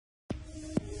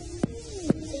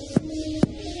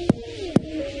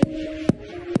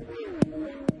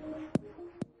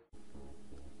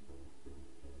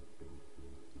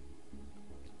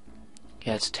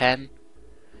gets 10.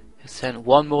 Gets 10.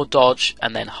 One more dodge,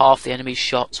 and then half the enemy's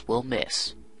shots will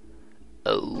miss.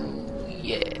 Oh,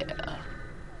 yeah.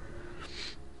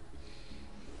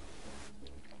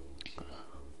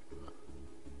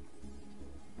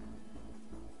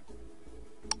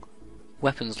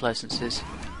 Weapons licenses.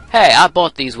 Hey, I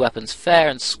bought these weapons fair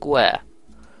and square.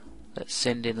 Let's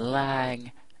send in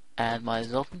Lang and my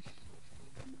Zoltan.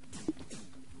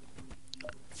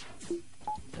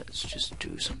 Let's just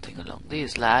do something along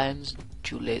these lines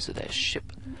to laser their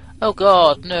ship. Oh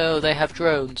god, no, they have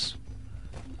drones.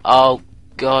 Oh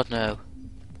god, no.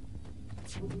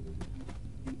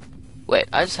 Wait,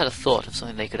 I just had a thought of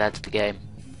something they could add to the game.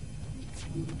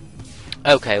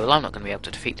 Okay, well I'm not going to be able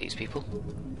to defeat these people.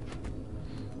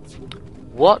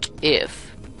 What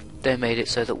if they made it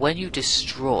so that when you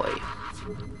destroy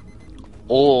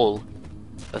all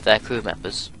of their crew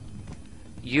members,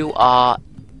 you are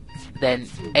then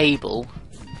able,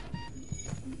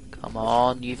 come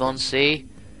on Yvonne C,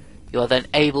 you are then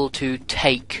able to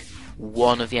take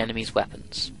one of the enemy's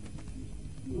weapons.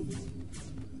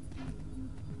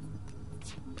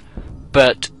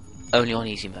 But only on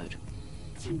easy mode.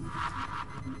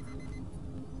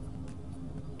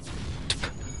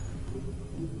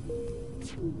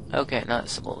 Okay, now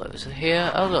it's all over to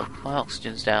here. Oh look, my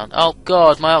oxygen's down. Oh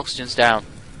god, my oxygen's down.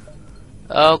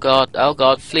 Oh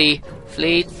god, flee,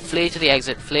 flee, flee to the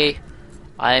exit, flee.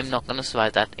 I am not going to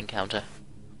survive that encounter.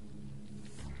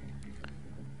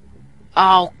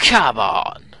 Oh, come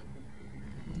on!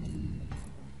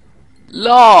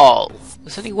 LOL!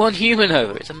 There's only one human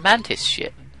over, it's a mantis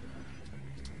ship.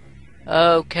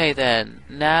 Okay then,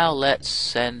 now let's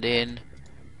send in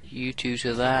you two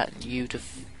to that, and you to...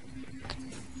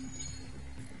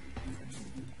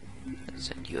 Let's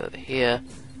send you over here.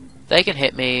 They can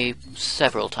hit me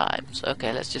several times.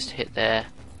 Okay, let's just hit their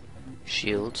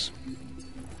shields.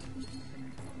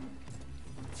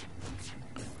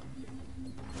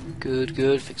 Good,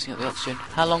 good, fixing up the oxygen.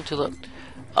 How long till the...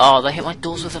 Oh, they hit my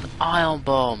doors with an ion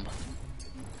bomb.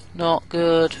 Not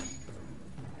good.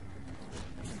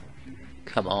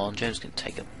 Come on, James can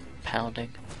take a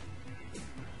pounding.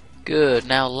 Good,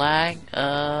 now Lang,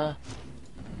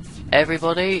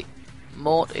 everybody,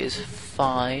 Mort is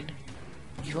fine.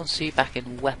 You want to see back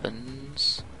in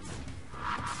weapons.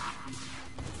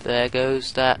 There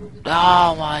goes that.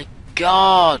 Oh my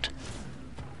god!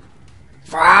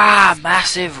 Ah,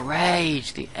 massive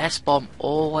rage! The S-bomb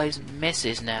always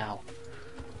misses now.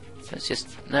 Let's just...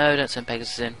 No, don't send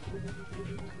Pegasus in.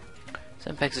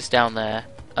 Send Pegasus down there.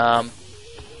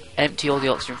 Empty all the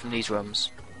oxygen from these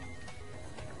rooms.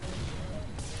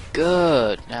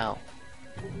 Good. Now,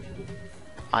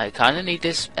 I kind of need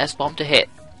this S-bomb to hit.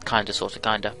 Kinda, sorta,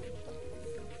 kinda.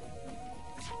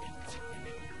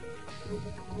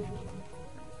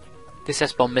 This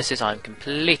S-bomb misses, I'm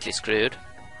completely screwed.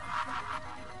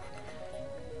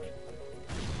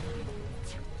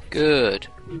 Good.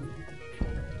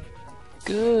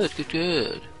 Good, good,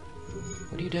 good.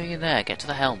 What are you doing in there? Get to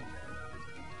the helm.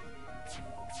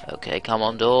 Okay, come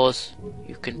on, doors.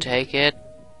 You can take it.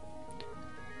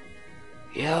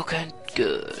 You can...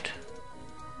 Good.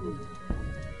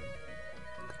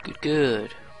 Good,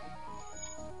 good.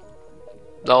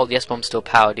 Oh, the S-bomb's still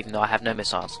powered even though I have no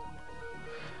missiles.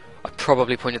 I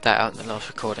probably pointed that out in the last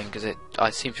recording because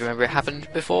I seem to remember it happened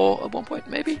before at one point,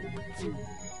 maybe?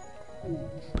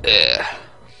 Ugh.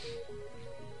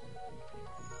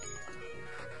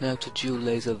 Now to dual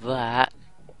laser that.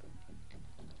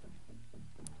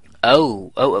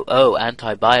 Oh,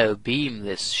 anti-bio beam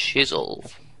this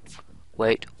shizzle.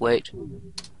 Wait.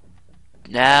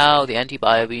 Now the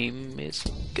anti-bio beam is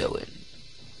going.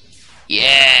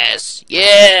 Yes!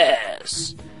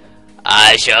 Yes!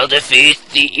 I shall defeat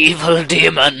the evil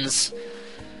demons!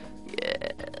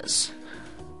 Yes.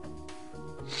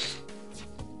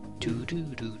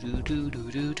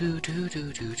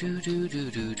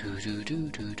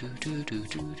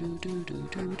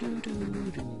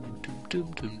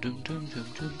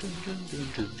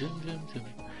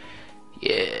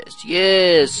 Yes,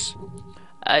 yes!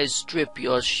 I strip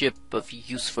your ship of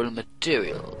useful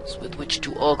materials with which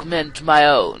to augment my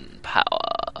own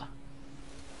power.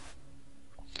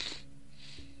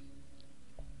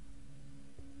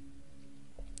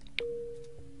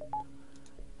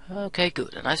 Okay,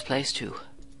 good. A nice place to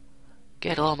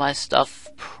get all my stuff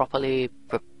properly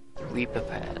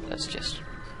re-prepared. Let's just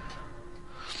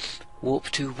warp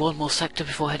to one more sector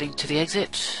before heading to the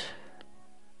exit.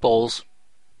 Balls.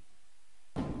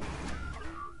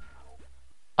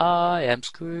 I am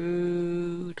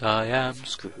screwed,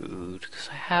 because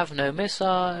I have no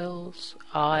missiles.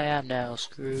 I am now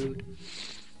screwed.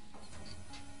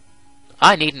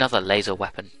 I need another laser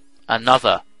weapon.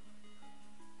 Another.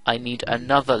 I need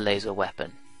another laser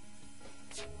weapon.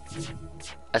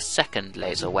 A second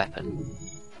laser weapon.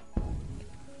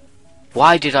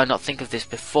 Why did I not think of this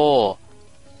before?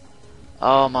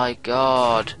 Oh my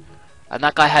god. And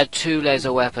that guy had 2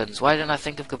 laser weapons. Why didn't I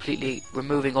think of completely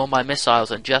removing all my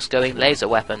missiles and just going laser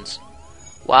weapons?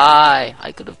 Why?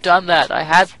 I could have done that. I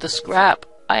had the scrap.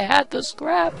 I had the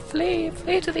scrap. Flee.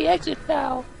 Flee to the exit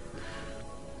now.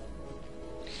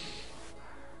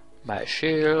 My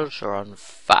shields are on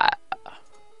fire.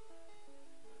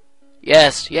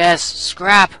 Yes, yes,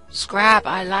 scrap, scrap,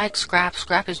 I like scrap,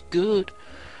 scrap is good.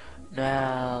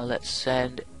 Now, let's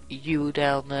send you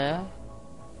down there.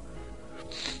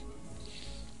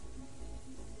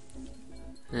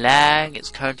 Lang is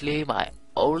currently my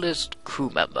oldest crew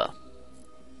member.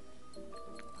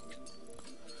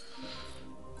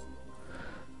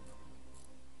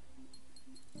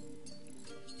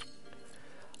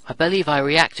 I believe I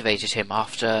reactivated him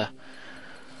after...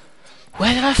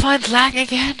 Where did I find Lang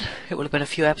again? It would have been a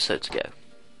few episodes ago.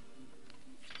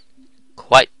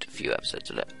 Quite a few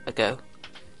episodes ago.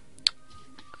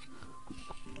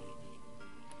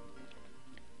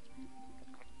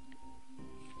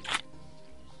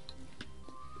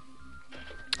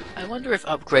 I wonder if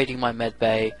upgrading my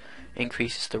medbay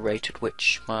increases the rate at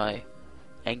which my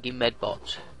Engi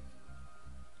medbot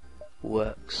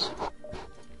works.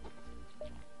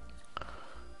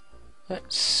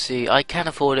 Let's see, I can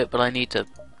afford it, but I need to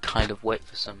kind of wait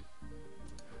for some,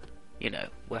 you know,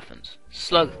 weapons.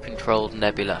 Slug-controlled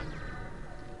nebula.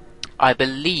 I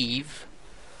believe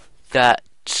that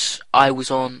I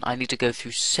need to go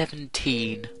through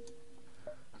 17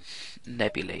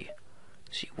 nebulae.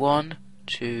 See, 1,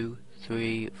 2,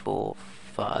 3, 4,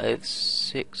 5,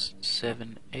 6,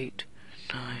 7, 8,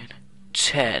 9,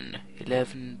 10,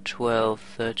 11, 12,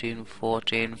 13,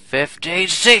 14, 15,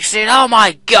 16, oh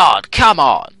my god, come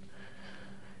on!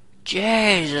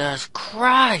 Jesus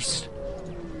Christ!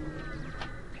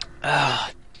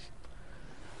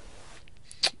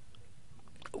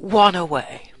 One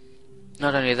away.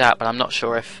 Not only that, but I'm not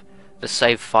sure if the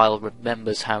save file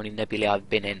remembers how many nebulae I've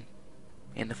been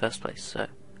in the first place, so...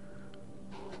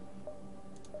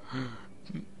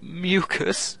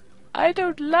 Mucus? I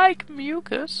don't like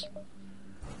mucus.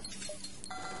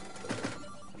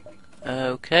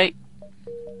 Okay.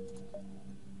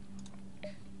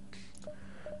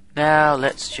 Now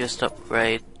let's just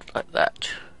upgrade like that.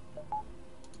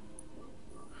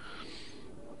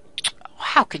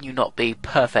 How can you not be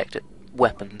perfect at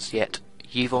weapons yet,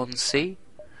 Yvonne C?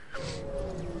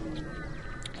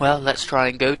 Well, let's try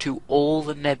and go to all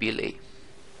the nebulae.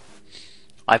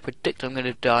 I predict I'm going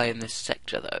to die in this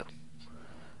sector, though.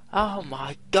 Oh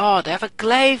my god, they have a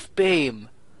glaive beam!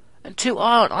 And 2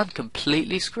 aren't. I'm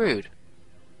completely screwed.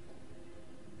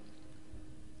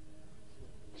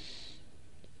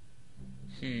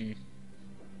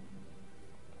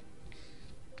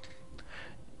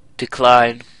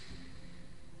 Decline.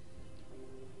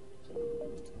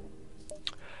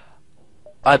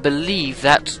 I believe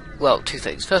that, well, 2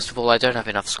 things. First of all, I don't have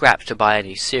enough scrap to buy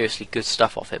any seriously good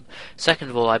stuff off him.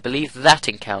 Second of all, I believe that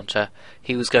encounter,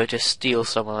 he was going to steal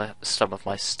some of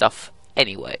my stuff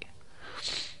anyway.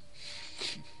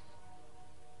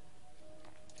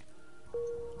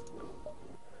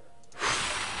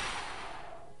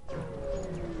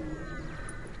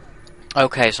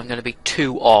 Okay, so I'm going to be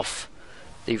 2 off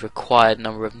the required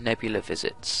number of nebula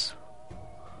visits.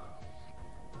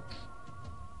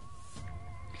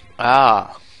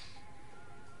 Ah.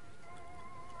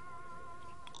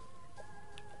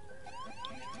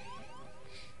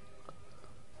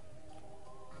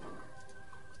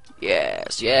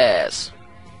 Yes, yes.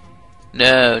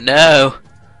 No, no.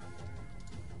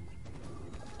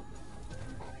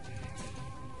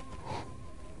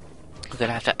 We're going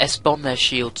to have to S-bomb their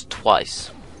shields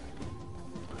twice.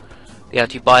 The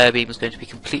anti-bio beam is going to be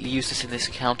completely useless in this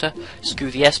encounter.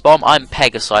 Screw the S-bomb, I'm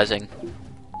Pegasizing.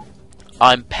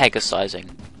 I'm Pegasizing.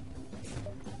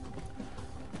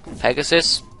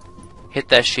 Pegasus, hit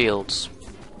their shields.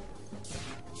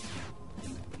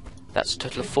 That's a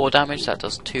total of 4 damage, that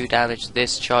does 2 damage.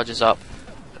 This charges up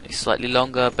slightly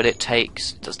longer, but it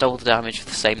does double the damage for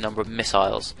the same number of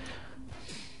missiles.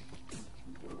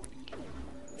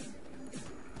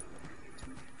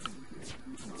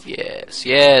 Yes,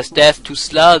 yes, death to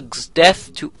slugs,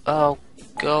 death to... Oh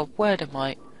god, where am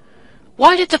I?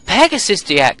 Why did the Pegasus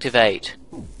deactivate?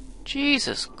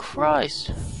 Jesus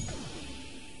Christ.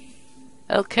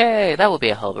 Okay, that will be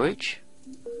a hull breach.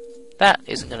 That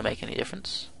isn't going to make any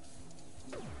difference.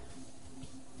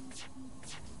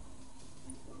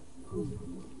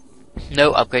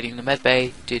 No, upgrading the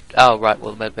medbay did... Oh, right,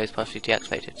 well, the medbay is partially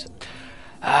deactivated. So.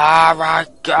 Ah, my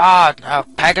God! No,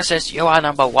 Pegasus, you are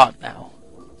number 1 now.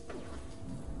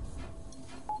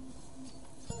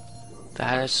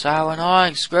 That is so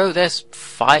annoying. Screw this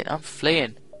fight, I'm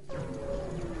fleeing.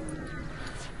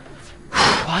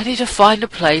 I need to find a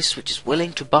place which is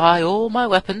willing to buy all my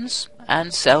weapons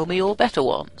and sell me all better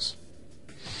ones.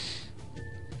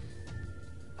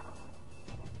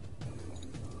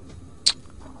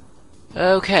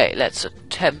 Okay, let's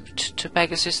attempt to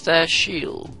Pegasus their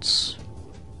shields.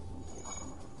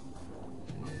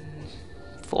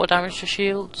 4 damage to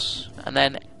shields, and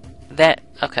then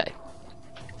okay.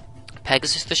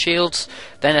 Pegasus the shields,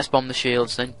 then S-bomb the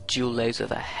shields, then dual laser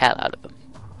the hell out of them.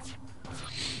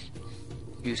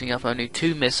 Using up only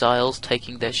 2 missiles,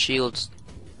 taking their shields.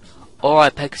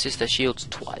 Alright, Pegasus their shields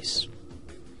twice.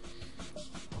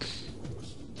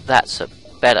 That's a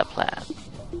better plan.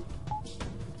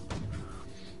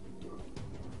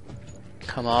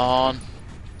 Come on.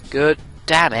 Good.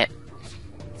 Damn it.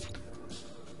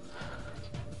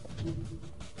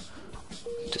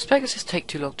 Does Pegasus take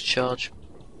too long to charge?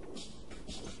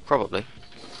 Probably.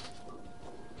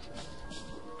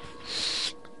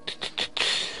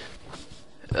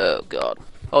 Oh God.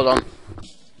 Hold on.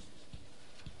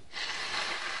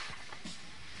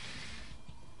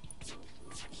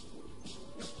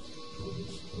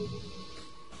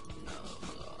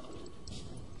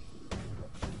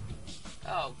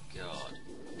 Oh God.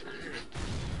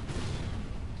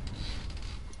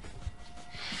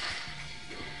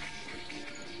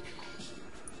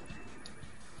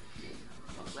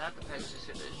 I'm glad the Pegasus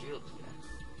hit their shields again.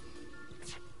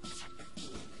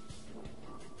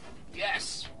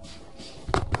 Yes!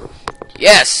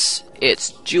 Yes!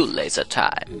 It's dual laser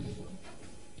time.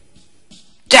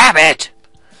 Damn it!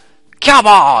 Come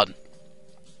on!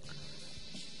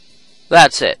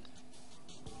 That's it.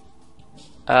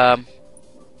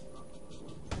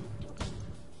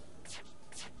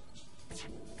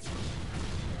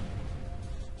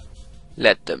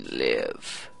 Let them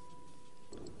live.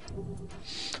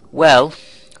 Well,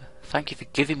 thank you for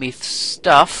giving me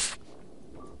stuff.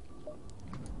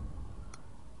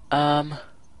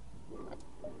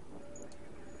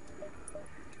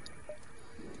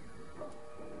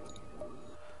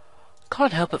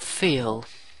 Can't help but feel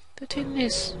that in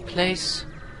this place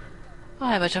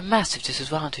I am at a massive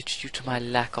disadvantage due to my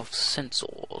lack of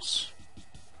sensors.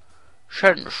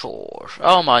 Sensors.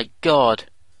 Oh my God.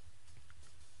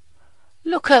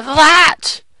 Look at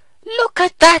that! Look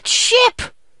at that ship!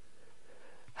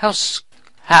 How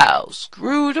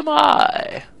screwed am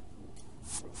I?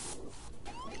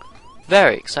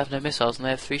 Very, because I have no missiles and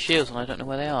they have 3 shields and I don't know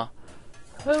where they are.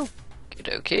 Okie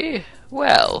dokie.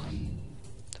 Well,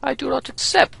 I do not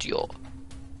accept your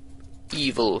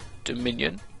evil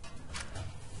dominion.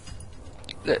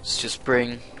 Let's just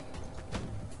bring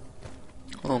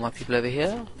all my people over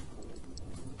here.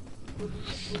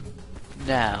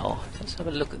 Now, let's have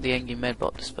a look at the Engi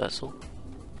Medbot dispersal.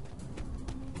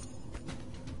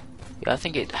 Yeah, I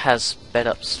think it has sped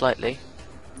up slightly.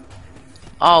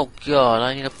 Oh God,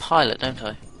 I need a pilot, don't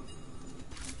I?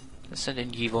 Let's send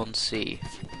in Yvonne C.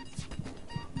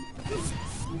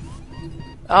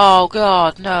 Oh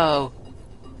God, no!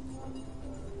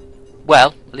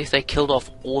 Well, at least they killed off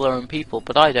all their own people,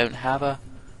 but I don't have a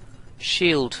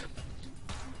shield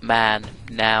man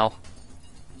now.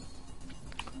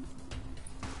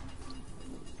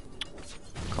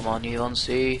 Come on, Yvonne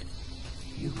C.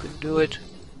 You can do it.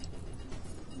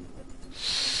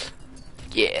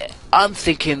 Yeah, I'm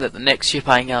thinking that the next ship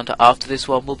I encounter after this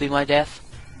one will be my death.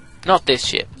 Not this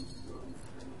ship.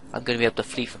 I'm going to be able to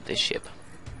flee from this ship.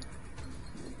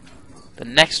 The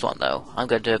next one, though, I'm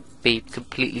going to be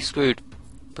completely screwed.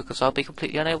 Because I'll be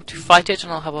completely unable to fight it,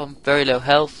 and I'll have a very low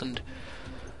health, and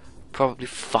probably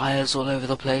fires all over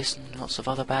the place, and lots of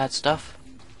other bad stuff.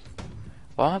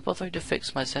 Why am I bothering to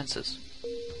fix my sensors?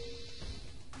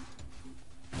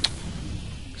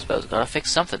 I suppose I've got to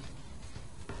fix something.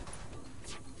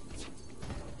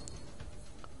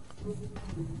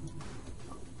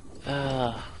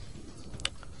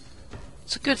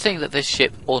 It's a good thing that this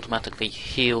ship automatically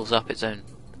heals up its own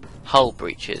hull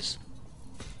breaches.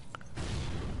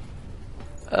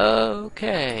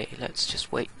 Okay, let's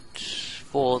just wait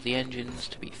for the engines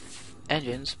to be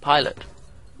pilot.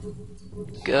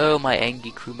 Go, my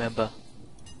Engi crew member.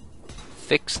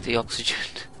 Fix the oxygen.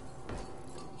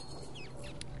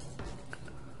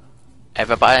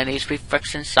 Everybody needs to be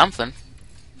fixing something.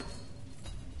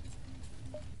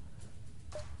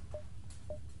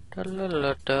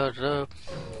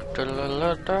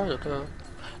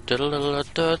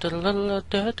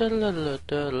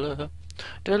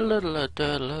 So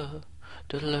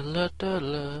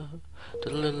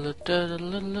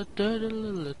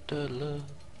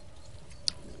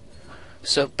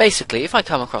basically, if I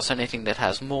come across anything that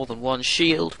has more than one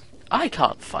shield, I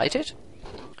can't fight it.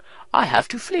 I have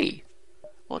to flee,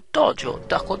 or dodge, or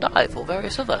duck, or dive, or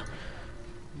various other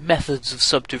methods of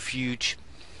subterfuge.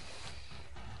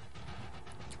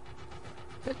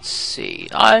 Let's see,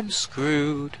 I'm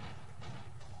screwed.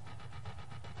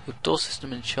 Your door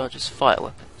system charges fire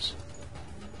weapons.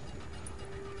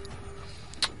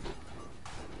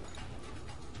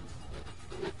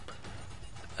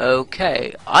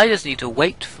 Okay, I just need to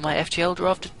wait for my FTL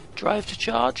drive to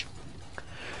charge.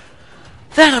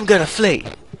 Then I'm gonna flee.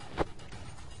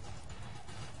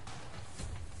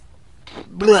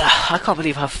 Blah, I can't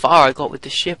believe how far I got with the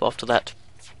ship after that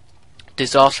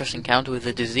disastrous encounter with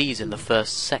the disease in the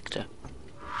first sector.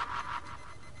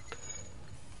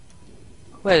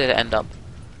 Where did it end up?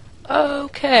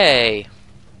 Okay.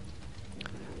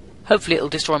 Hopefully it'll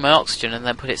destroy my oxygen and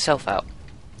then put itself out.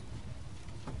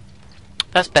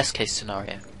 That's best case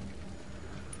scenario.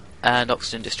 And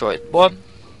oxygen destroyed. 1.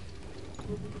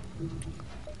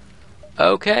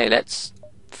 Okay, let's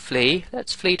flee.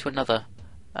 Let's flee to another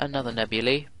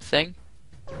nebulae thing.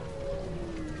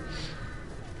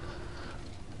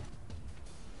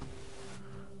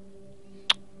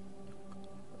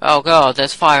 Oh god,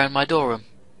 there's fire in my door room.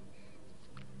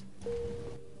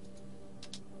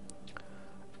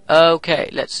 Okay,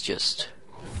 let's just...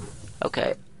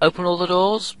 Okay, open all the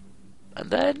doors, and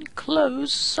then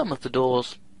close some of the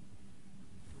doors.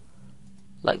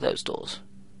 Like those doors.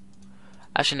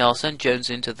 Actually no, I'll send Jones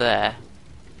into there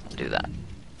and do that.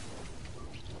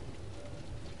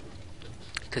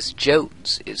 Because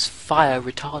Jones is fire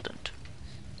retardant.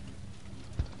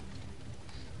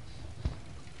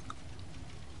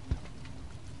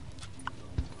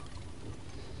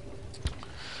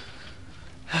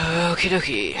 Okie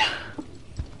dokie.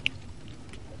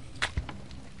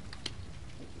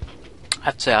 I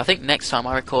have to say, I think next time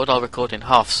I record, I'll record in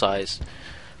half size,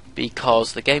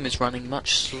 because the game is running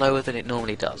much slower than it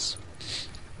normally does.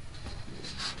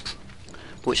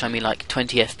 Which I mean, like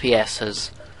 20 FPS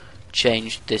has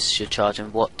changed this should charge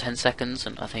in what, 10 seconds,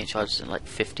 and I think it charges in like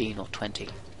 15 or 20.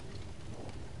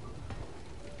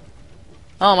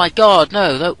 Oh my god,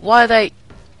 no, why are they...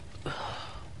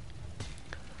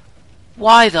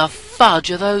 Why the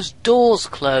fudge are those doors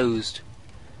closed?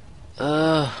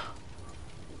 Ugh.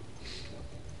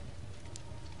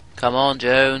 Come on,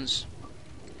 Jones.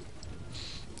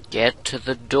 Get to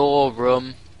the door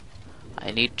room.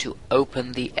 I need to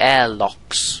open the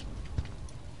airlocks.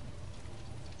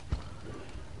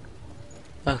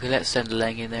 Okay, let's send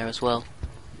Lang in there as well.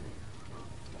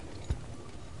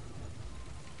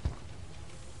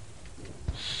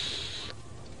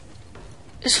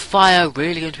 Is fire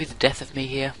really going to be the death of me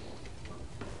here?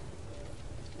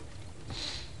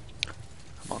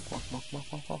 Come on, come on, come on,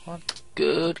 come on, come on.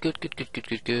 Good, good, good, good, good,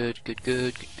 good, good, good,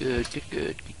 good, good, good,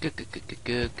 good, good, good, good,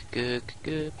 good, good,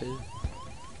 good, good.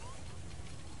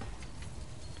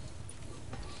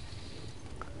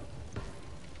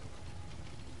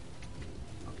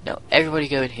 No, everybody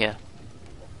go in here.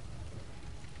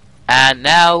 And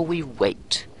now we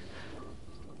wait.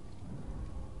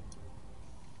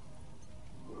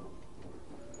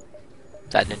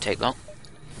 That didn't take long.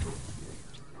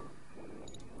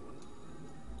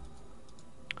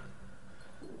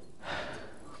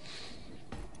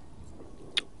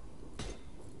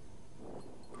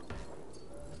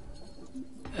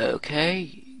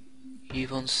 Okay,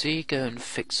 Yvonne C, go and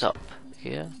fix up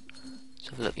here. Let's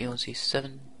have a look. Yvonne C,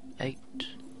 7, 8,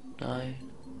 9.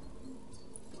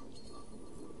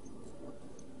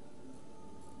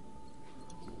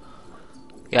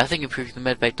 Yeah, I think improving the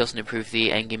medbay doesn't improve the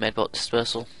Engi medbot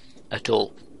dispersal at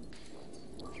all.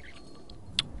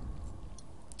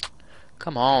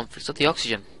 Come on, fix up the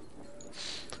oxygen.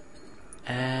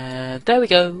 And there we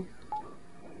go.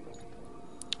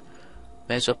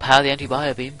 May as well power the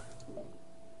anti-bio beam.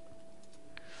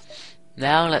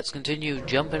 Now let's continue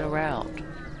jumping around.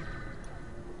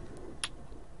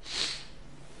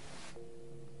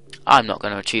 I'm not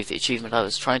going to achieve the achievement I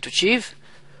was trying to achieve.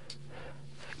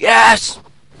 Yes!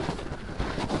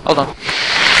 Hold on.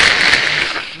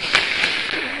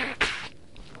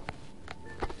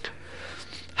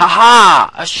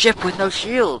 Haha! A ship with no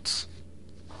shields!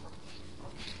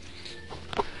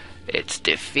 Its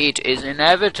defeat is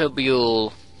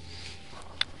inevitable.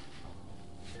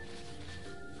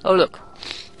 Oh look.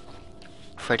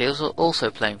 Freddy is also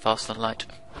playing Faster Than Light.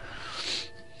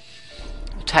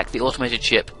 Attack the automated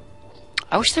ship.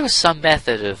 I wish there was some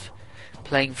method of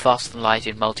playing Faster Than Light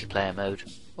in multiplayer mode,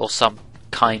 or some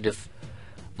kind of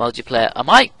multiplayer. Am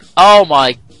I? Oh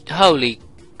my, holy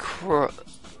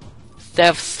they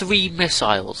have 3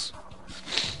 missiles.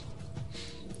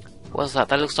 What's that?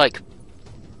 That looks like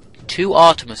 2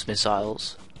 Artemis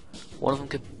missiles. One of them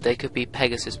could be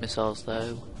Pegasus missiles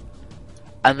though.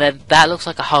 And then that looks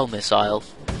like a hull missile.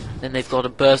 Then they've got a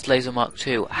burst laser Mark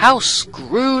II. How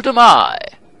screwed am I?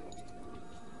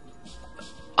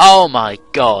 Oh my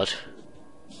god.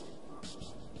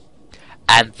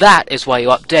 And that is why you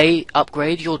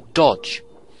upgrade your dodge.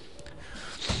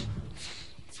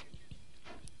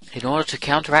 In order to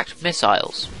counteract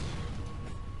missiles.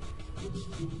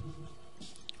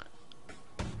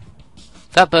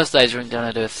 That burst laser isn't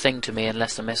going to do a thing to me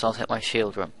unless the missiles hit my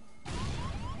shield room.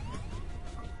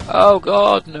 Oh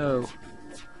god, no.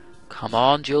 Come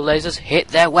on, dual lasers, hit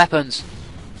their weapons!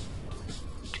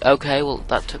 Okay, well,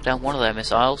 that took down one of their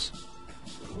missiles.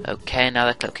 Okay, now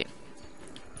they're cloaking.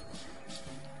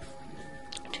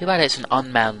 Too bad it's an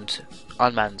unmanned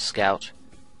scout.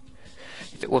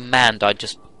 If it were manned, I'd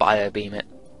just bio-beam it.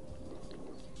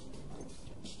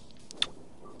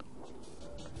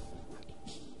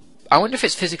 I wonder if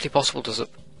it's physically possible to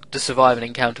survive an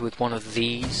encounter with one of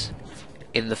these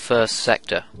in the first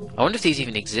sector. I wonder if these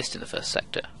even exist in the first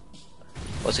sector.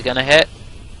 What's it gonna hit?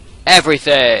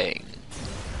 Everything!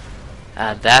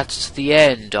 And that's the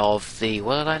end of the,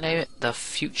 what did I name it? The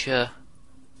Future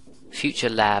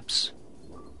Labs.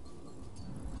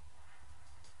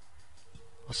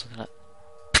 Or something like...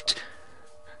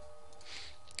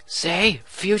 Say,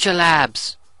 Future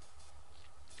Labs!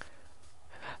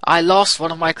 I lost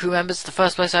one of my crew members the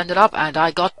first place I ended up, and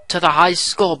I got to the high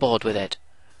scoreboard with it.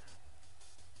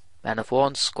 Man of War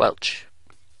and Squelch.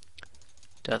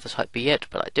 Don't have the Type B yet,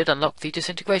 but I did unlock the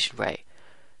Disintegration Ray.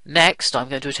 Next, I'm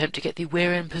going to attempt to get the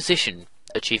We're in Position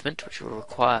achievement,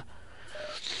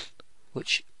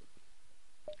 which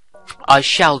I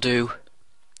shall do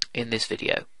in this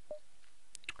video.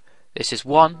 This is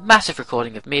one massive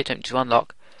recording of me attempting to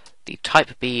unlock the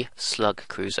Type B Slug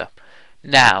Cruiser.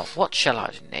 Now, what shall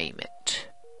I name it?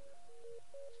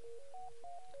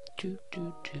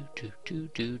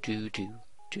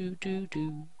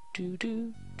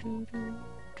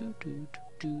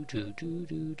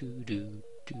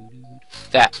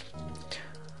 That.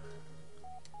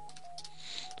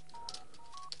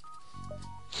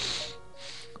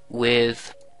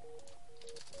 With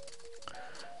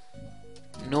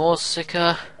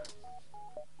Nausicaa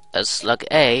as Slug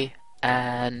A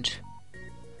and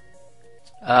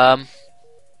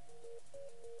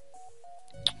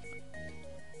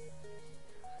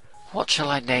what shall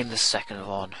I name the second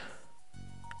one?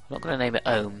 I'm not going to name it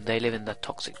Ohm. They live in the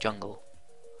toxic jungle.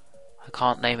 I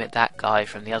can't name it that guy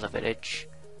from the other village.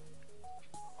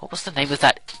 What was the name of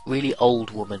that really old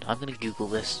woman? I'm going to Google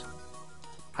this.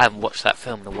 I haven't watched that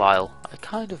film in a while. I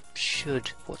kind of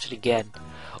should watch it again.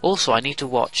 Also, I need to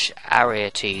watch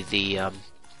Arrietty, the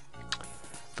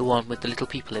one with the little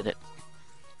people in it.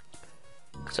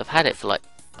 Because I've had it for like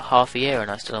half a year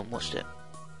and I still haven't watched it.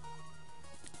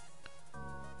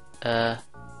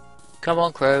 Come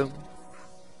on, Chrome.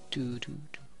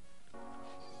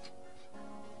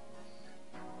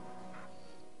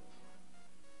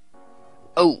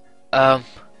 Oh,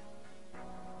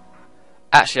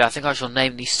 actually, I think I shall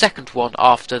name the second one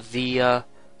after the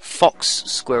fox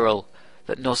squirrel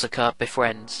that Nausicaa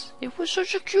befriends. It was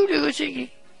such a cute little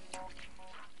thingy.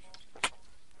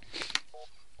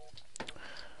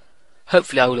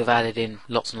 Hopefully I will have added in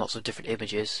lots and lots of different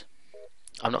images.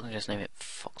 I'm not going to just name it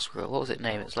fox squirrel. What was it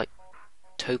named? It's like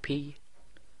Topi?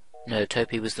 No,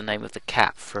 Topi was the name of the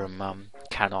cat from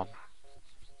Canon.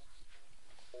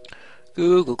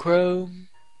 Google Chrome.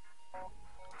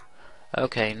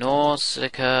 Okay,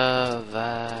 Nausicaa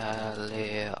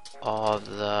Valley of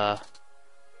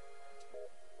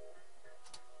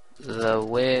the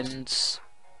Winds.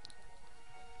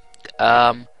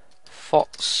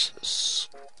 Fox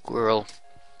squirrel.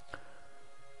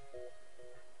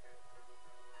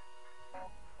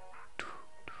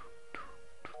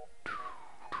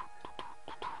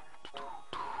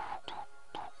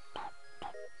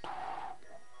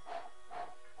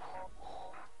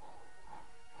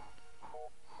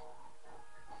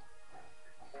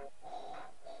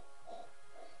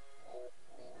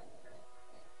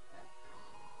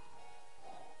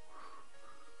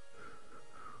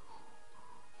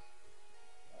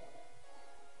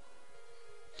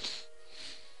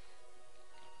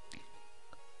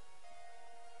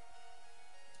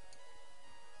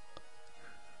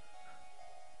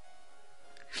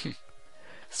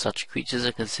 Such creatures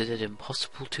are considered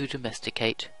impossible to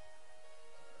domesticate.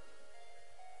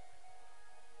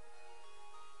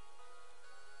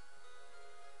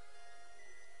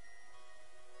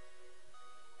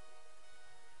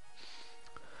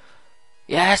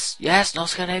 Yes, yes,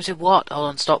 Noska names in what? Hold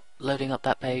on, stop loading up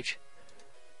that page.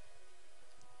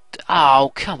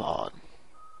 Oh, come on.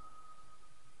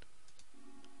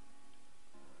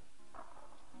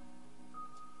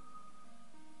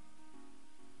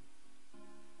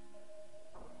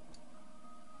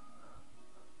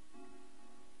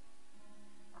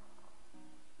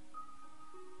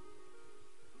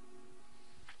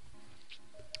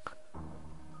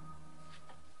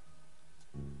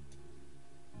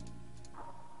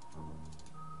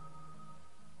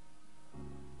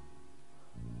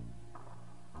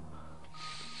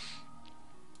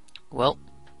 Well.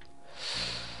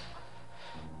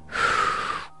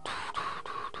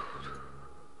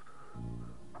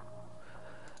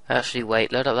 Actually,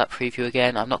 wait, load up that preview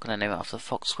again. I'm not going to name it after the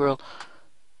fox squirrel.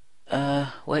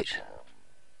 Wait.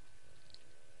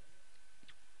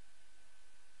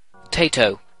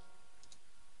 Tato.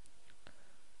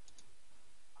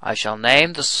 I shall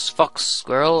name the fox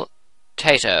squirrel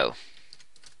Tato.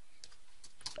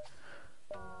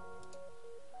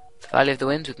 Valley of the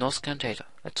Winds with Noska and Tato.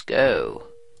 Let's go.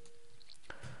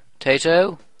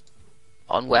 Tato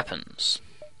on weapons.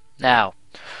 Now,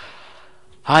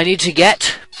 I need to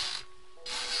get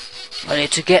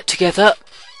together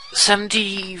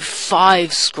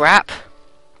 75 scrap,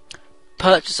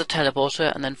 purchase a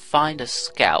teleporter, and then find a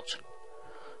scout.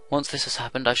 Once this has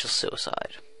happened, I shall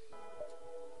suicide.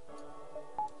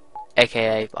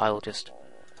 AKA, I will just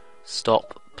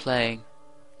stop playing.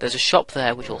 There's a shop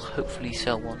there which will hopefully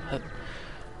sell one.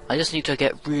 I just need to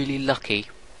get really lucky.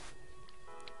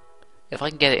 If I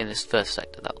can get it in this first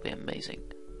sector, that would be amazing.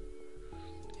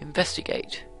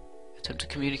 Investigate. Attempt to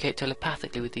communicate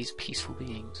telepathically with these peaceful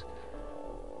beings.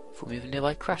 Form of a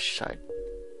nearby crash site.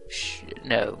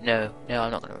 No,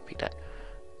 I'm not going to repeat that.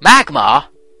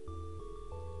 Magma?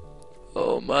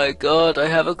 Oh my god, I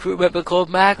have a crew member called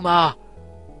Magma.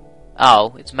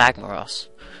 Oh, it's Magmaros.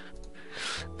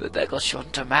 But they got shot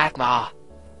into magma.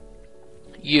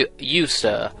 You,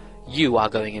 sir, you are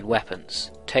going in weapons.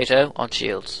 Tato on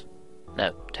shields.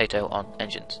 No, Tato on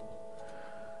engines.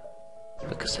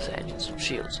 Because there's engines and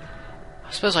shields.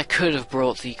 I suppose I could have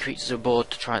brought the creatures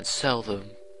aboard to try and sell them.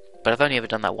 But I've only ever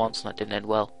done that once and that didn't end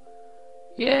well.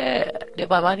 Yeah,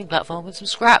 nearby mining platform with some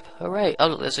scrap. Hooray. Oh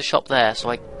look, there's a shop there,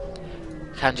 so I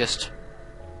can just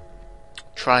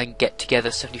try and get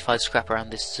together 75 scrap around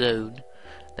this zone.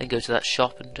 Then go to that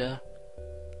shop and, the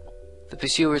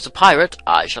pursuer is a pirate.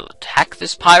 I shall attack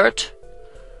this pirate.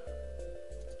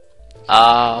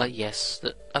 Yes.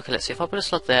 Okay, let's see. If I put a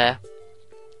slug there,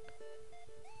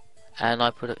 and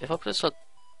if I put a slug,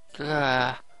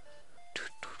 let's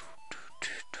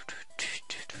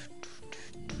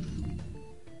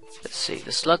see.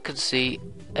 The slug can see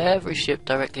every ship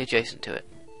directly adjacent to it,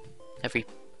 every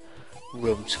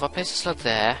room. So if I place a slug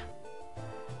there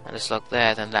and a slug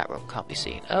there, then that room can't be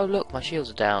seen. Oh look, my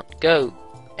shields are down. Go,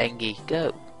 Engi,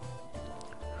 go.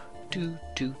 Oh,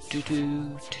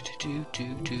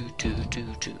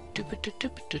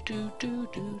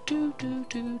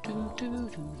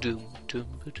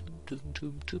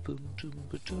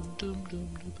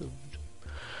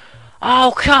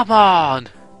 come on!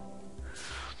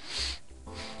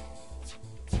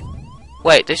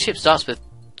 Wait, this ship starts with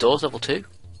doors level 2?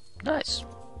 Nice.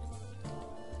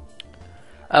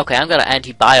 Okay, I'm gonna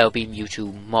anti-bio beam you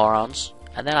two morons,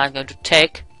 and then I'm going to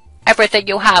take everything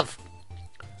you have!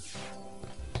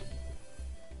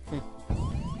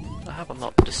 I hope I'm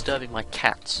not disturbing my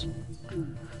cats.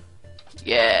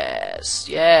 Yes,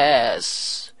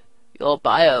 yes! Your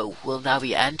bio will now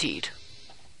be antied.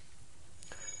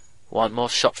 One more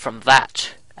shot from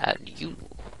that, and you,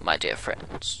 my dear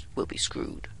friends, will be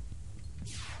screwed.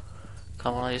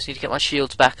 Come on, I just need to get my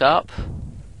shields back up.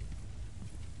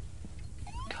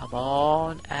 Come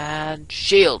on, and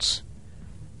shields!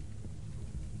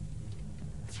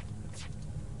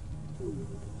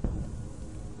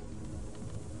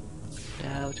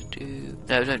 Now to do...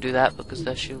 No, don't do that, because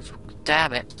their shields...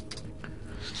 Damn it!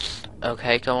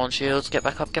 Okay, come on, shields, get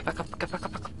back up, get back up, get back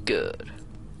up, good.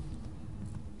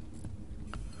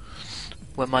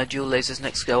 When my dual lasers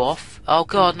next go off... Oh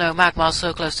god, no, Magmar's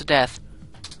so close to death.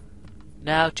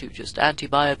 Now to just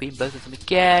anti-bio beam both of them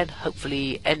again,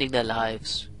 hopefully ending their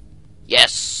lives.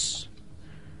 Yes!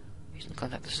 He's in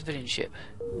contact with the civilian ship.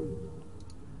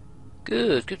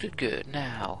 Good, good, good, good.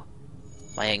 Now,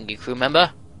 my Engi crew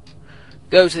member,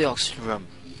 go to the oxygen room.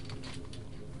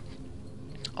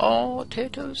 Oh,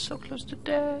 Tato's so close to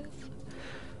death.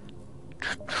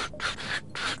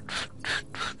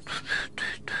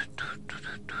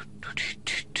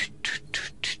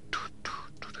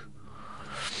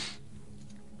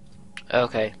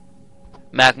 Okay.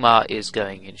 Magma is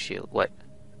going in shield. Wait.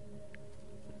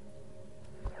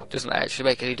 Doesn't actually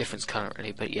make any difference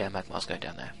currently, but yeah, magma's going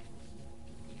down there.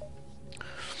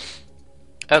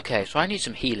 Okay, so I need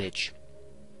some healage.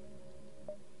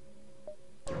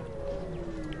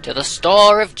 To the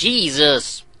store of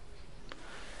Jesus!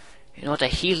 In order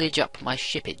to healage up my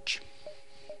shippage.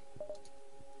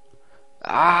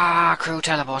 Ah, crew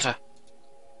teleporter.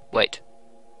 Wait.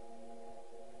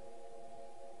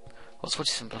 What's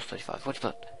 47 plus 35? What's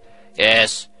that?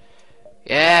 Yes!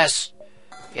 Yes!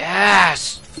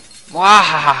 Yes!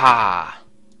 Wahaha!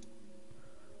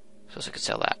 Suppose I could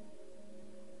sell that.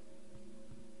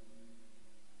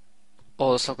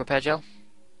 Or the slug repair gel.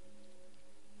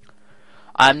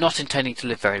 I'm not intending to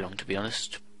live very long, to be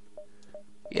honest.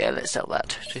 Yeah, let's sell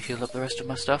that to heal up the rest of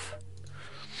my stuff.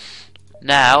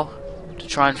 Now, to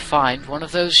try and find one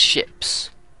of those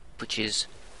ships, which is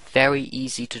very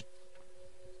easy to...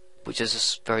 which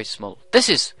is very small. This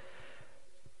is...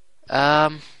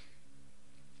 let's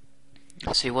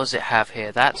see, what does it have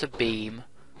here? That's a beam.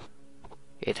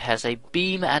 It has a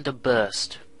beam and a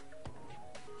burst.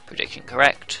 Prediction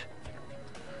correct.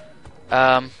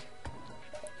 I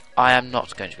am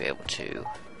not going to be able to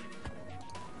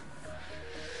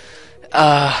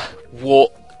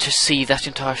walk to see that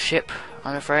entire ship,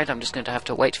 I'm afraid. I'm just going to have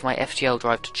to wait for my FTL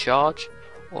drive to charge,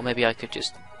 or maybe I could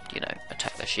just, you know,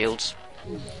 attack their shields.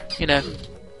 You know,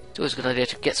 it's always a good idea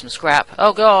to get some scrap.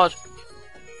 Oh god!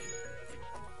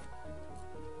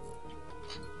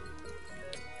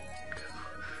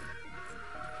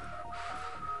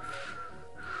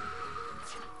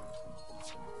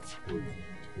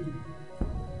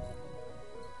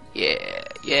 Yeah,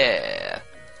 yeah.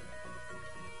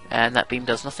 And that beam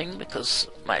does nothing because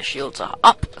my shields are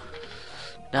up.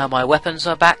 Now my weapons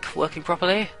are back working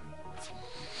properly.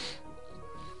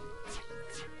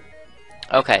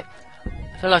 Okay,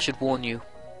 I feel I should warn you.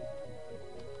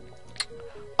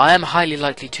 I am highly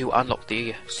likely to unlock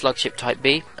the Slugship Type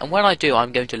B, and when I do,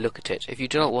 I'm going to look at it. If you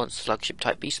do not want Slugship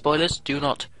Type B spoilers, do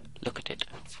not look at it.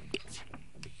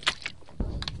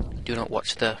 Do not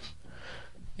watch the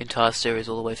entire series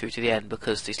all the way through to the end,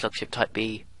 because the Slugship Type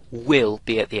B will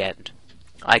be at the end.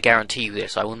 I guarantee you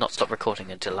this. I will not stop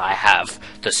recording until I have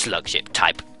the Slugship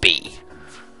Type B.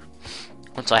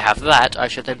 Once I have that, I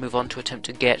should then move on to attempt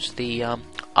to get the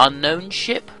unknown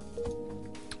ship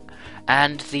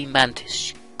and the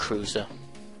Mantis cruiser.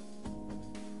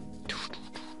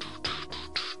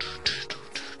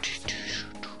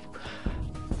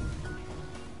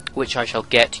 Which I shall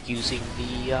get using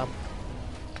the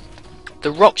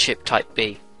Rockship Type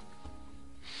B.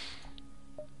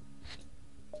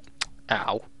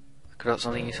 Ow. I could have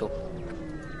something useful.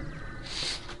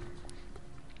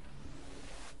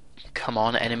 Come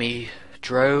on, enemy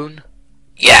drone.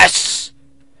 Yes!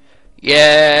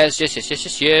 Yes, yes, yes,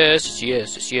 yes, yes, yes,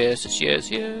 yes, yes, yes,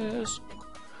 yes, yes.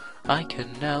 I can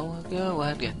now go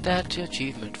and get that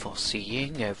achievement for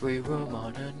seeing every room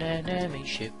on an enemy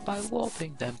ship by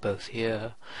warping them both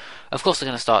here. Of course they're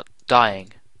going to start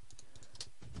dying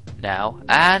now.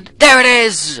 And there it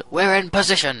is! We're in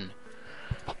position!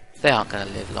 They aren't going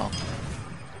to live long.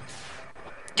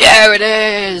 There it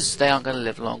is! They aren't going to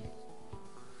live long.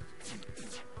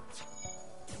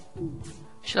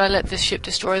 Should I let this ship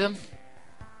destroy them?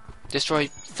 Destroy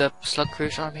the slug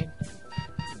cruiser, I mean?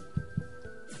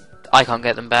 I can't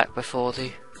get them back before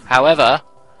the... However,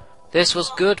 this was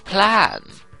good plan.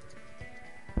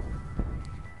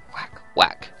 Whack,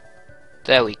 whack.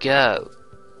 There we go.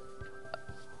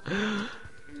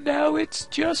 Now it's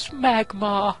just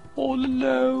Magma, all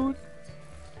alone.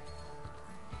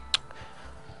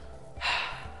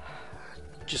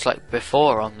 Just like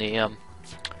before on the,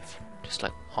 just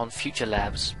like on Future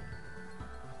Labs.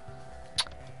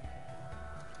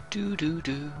 Do do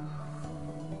do.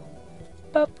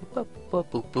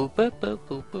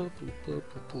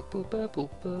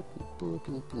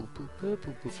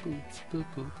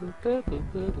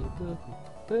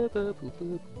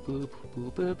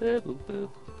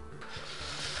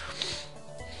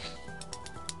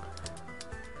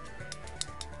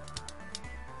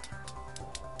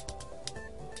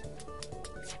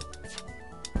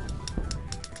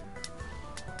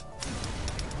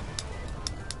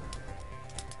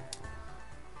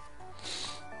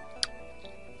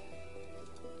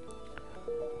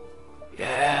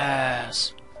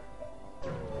 Yes.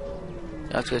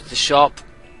 Now to go to the shop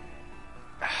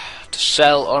to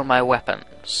sell all my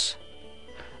weapons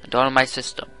and all my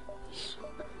systems.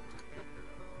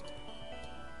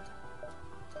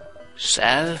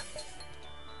 Sell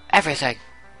everything.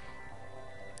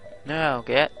 Now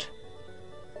get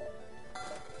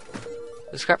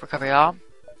the scrap recovery arm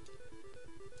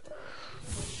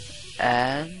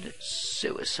and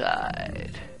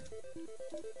suicide.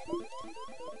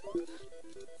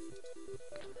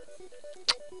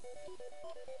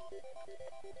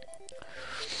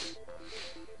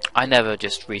 I never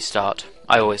just restart.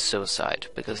 I always suicide,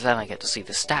 because then I get to see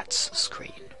the stats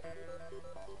screen.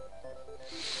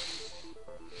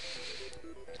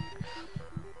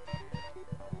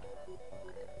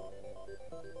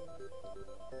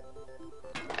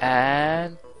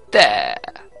 And there.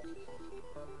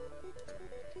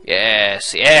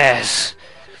 Yes, yes!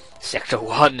 Sector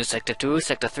 1, Sector 2,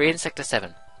 Sector 3, and Sector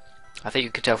 7. I think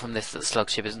you can tell from this that the slug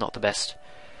ship is not the best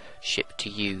ship to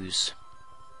use.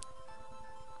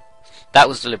 That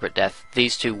was deliberate death.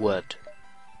 These two would.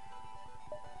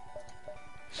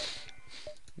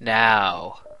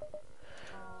 Now,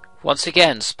 once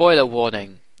again, spoiler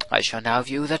warning. I shall now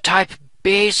view the Type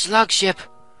B slug ship.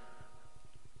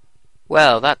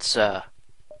 Well, that's a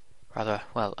rather,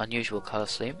 well, unusual colour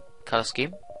scheme.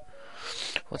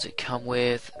 What's it come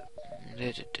with?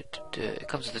 It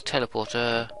comes with a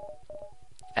teleporter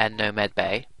and no med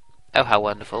bay. Oh, how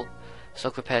wonderful.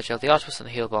 Slug repair gel, the Artemis and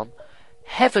the heal bomb.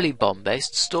 Heavily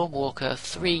bomb-based Stormwalker,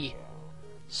 3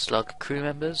 slug crew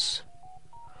members.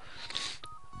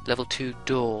 Level 2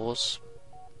 doors.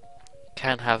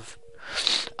 Can have...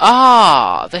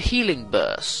 Ah! The healing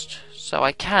burst. So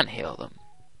I can heal them.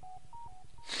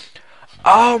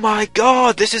 Oh my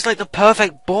god! This is like the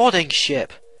perfect boarding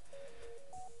ship!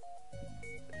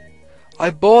 I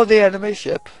board the enemy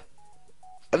ship,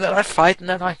 and then I fight, and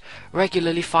then I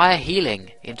regularly fire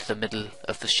healing into the middle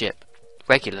of the ship.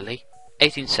 Regularly.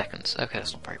 18 seconds. Okay,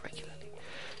 that's not very regularly.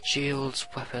 Shields,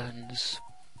 weapons...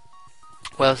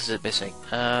 What else is it missing?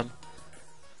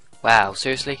 Wow,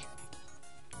 seriously?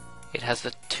 It has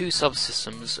the 2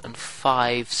 subsystems and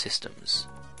 5 systems.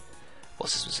 What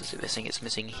systems is it missing? It's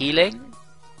missing healing?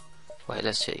 Wait,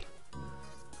 let's see.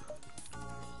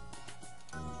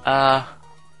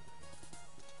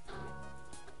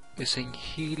 Missing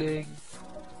healing.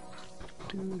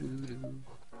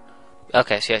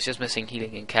 Okay, so yeah, it's just missing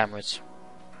healing and cameras.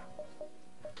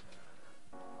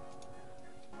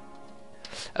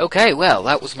 Okay, well,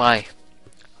 that was my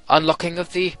unlocking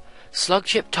of the slug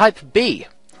ship Type B.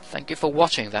 Thank you for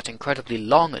watching that incredibly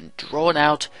long and drawn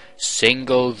out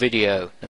single video.